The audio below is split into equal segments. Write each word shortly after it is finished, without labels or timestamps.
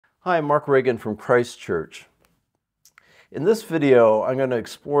Hi, I'm Mark Reagan from Christ Church. In this video, I'm going to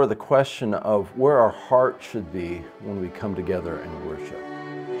explore the question of where our heart should be when we come together and worship.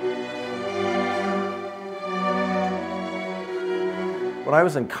 When I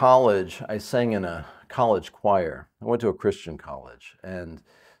was in college, I sang in a college choir. I went to a Christian college, and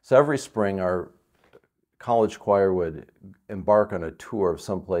so every spring our college choir would embark on a tour of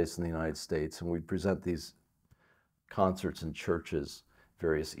someplace in the United States, and we'd present these concerts in churches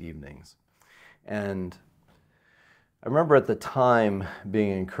various evenings. And I remember at the time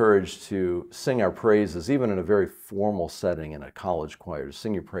being encouraged to sing our praises, even in a very formal setting in a college choir, to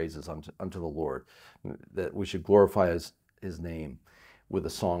sing your praises unto the Lord, that we should glorify His name with the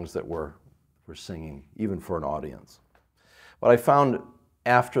songs that we're singing, even for an audience. But I found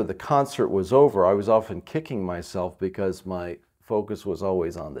after the concert was over, I was often kicking myself because my focus was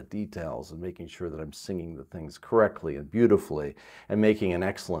always on the details and making sure that I'm singing the things correctly and beautifully and making an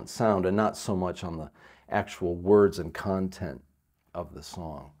excellent sound, and not so much on the actual words and content of the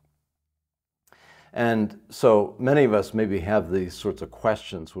song. And so many of us maybe have these sorts of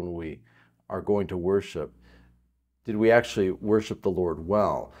questions when we are going to worship. Did we actually worship the Lord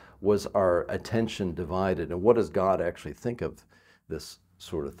well? Was our attention divided? And what does God actually think of this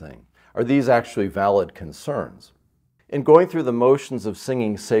sort of thing? Are these actually valid concerns? In going through the motions of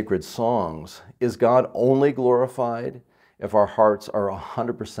singing sacred songs, is God only glorified if our hearts are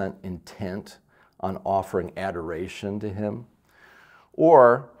 100% intent on offering adoration to Him?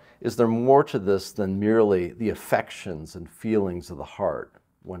 Or is there more to this than merely the affections and feelings of the heart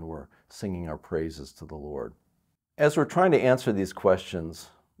when we're singing our praises to the Lord? As we're trying to answer these questions,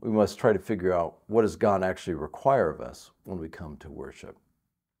 we must try to figure out, what does God actually require of us when we come to worship?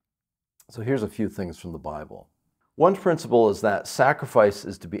 So here's a few things from the Bible. One principle is that sacrifice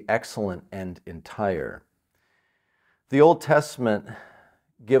is to be excellent and entire. The Old Testament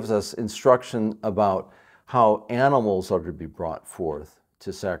gives us instruction about how animals are to be brought forth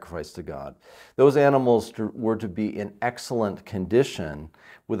to sacrifice to God. Those animals were to be in excellent condition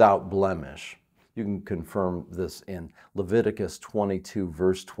without blemish. You can confirm this in Leviticus 22,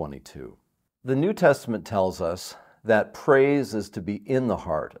 verse 22. The New Testament tells us that praise is to be in the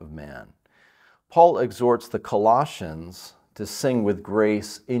heart of man. Paul exhorts the Colossians to sing with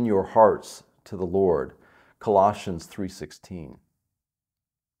grace in your hearts to the Lord, Colossians 3:16.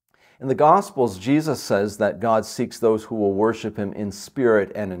 In the Gospels, Jesus says that God seeks those who will worship Him in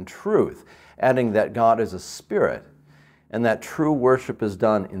spirit and in truth, adding that God is a spirit, and that true worship is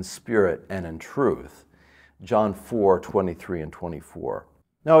done in spirit and in truth, John 4:23 and 24.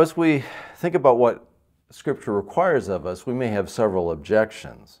 Now, as we think about what Scripture requires of us, we may have several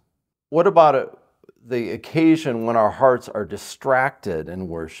objections. What about the occasion when our hearts are distracted in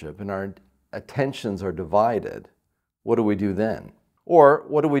worship and our attentions are divided? What do we do then? Or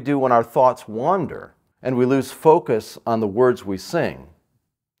what do we do when our thoughts wander and we lose focus on the words we sing?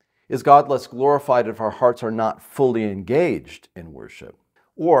 Is God less glorified if our hearts are not fully engaged in worship?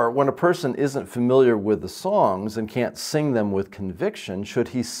 Or when a person isn't familiar with the songs and can't sing them with conviction, should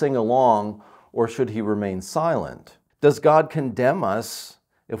he sing along or should he remain silent? Does God condemn us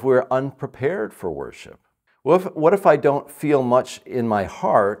if we're unprepared for worship? What if I don't feel much in my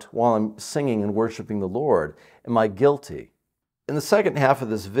heart while I'm singing and worshiping the Lord? Am I guilty? In the second half of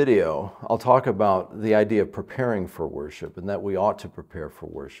this video, I'll talk about the idea of preparing for worship, and that we ought to prepare for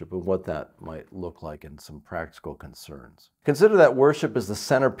worship and what that might look like and some practical concerns. Consider that worship is the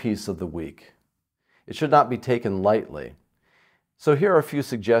centerpiece of the week. It should not be taken lightly. So here are a few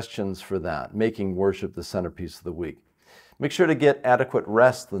suggestions for that, making worship the centerpiece of the week. Make sure to get adequate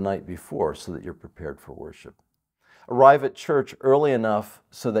rest the night before so that you're prepared for worship. Arrive at church early enough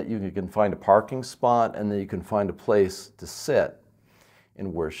so that you can find a parking spot and that you can find a place to sit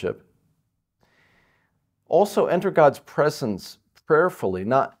in worship. Also, enter God's presence prayerfully,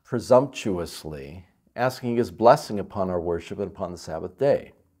 not presumptuously, asking His blessing upon our worship and upon the Sabbath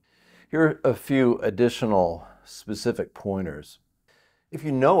day. Here are a few additional specific pointers. If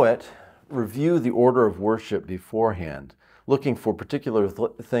you know it, review the order of worship beforehand, looking for particular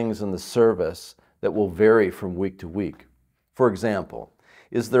things in the service that will vary from week to week. For example,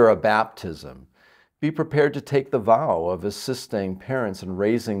 is there a baptism? Be prepared to take the vow of assisting parents in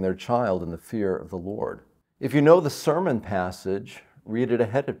raising their child in the fear of the Lord. If you know the sermon passage, read it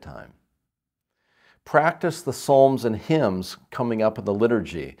ahead of time. Practice the psalms and hymns coming up in the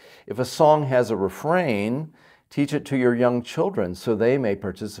liturgy. If a song has a refrain, teach it to your young children so they may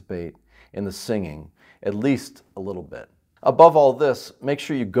participate in the singing, at least a little bit. Above all this, make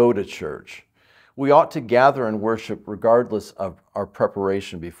sure you go to church. We ought to gather and worship regardless of our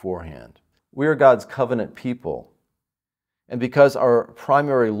preparation beforehand. We are God's covenant people, And because our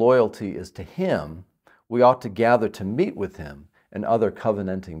primary loyalty is to Him, we ought to gather to meet with Him and other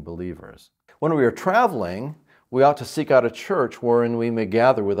covenanting believers. When we are traveling, we ought to seek out a church wherein we may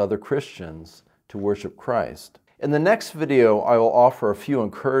gather with other Christians to worship Christ. In the next video, I will offer a few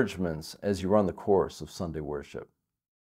encouragements as you run the course of Sunday worship.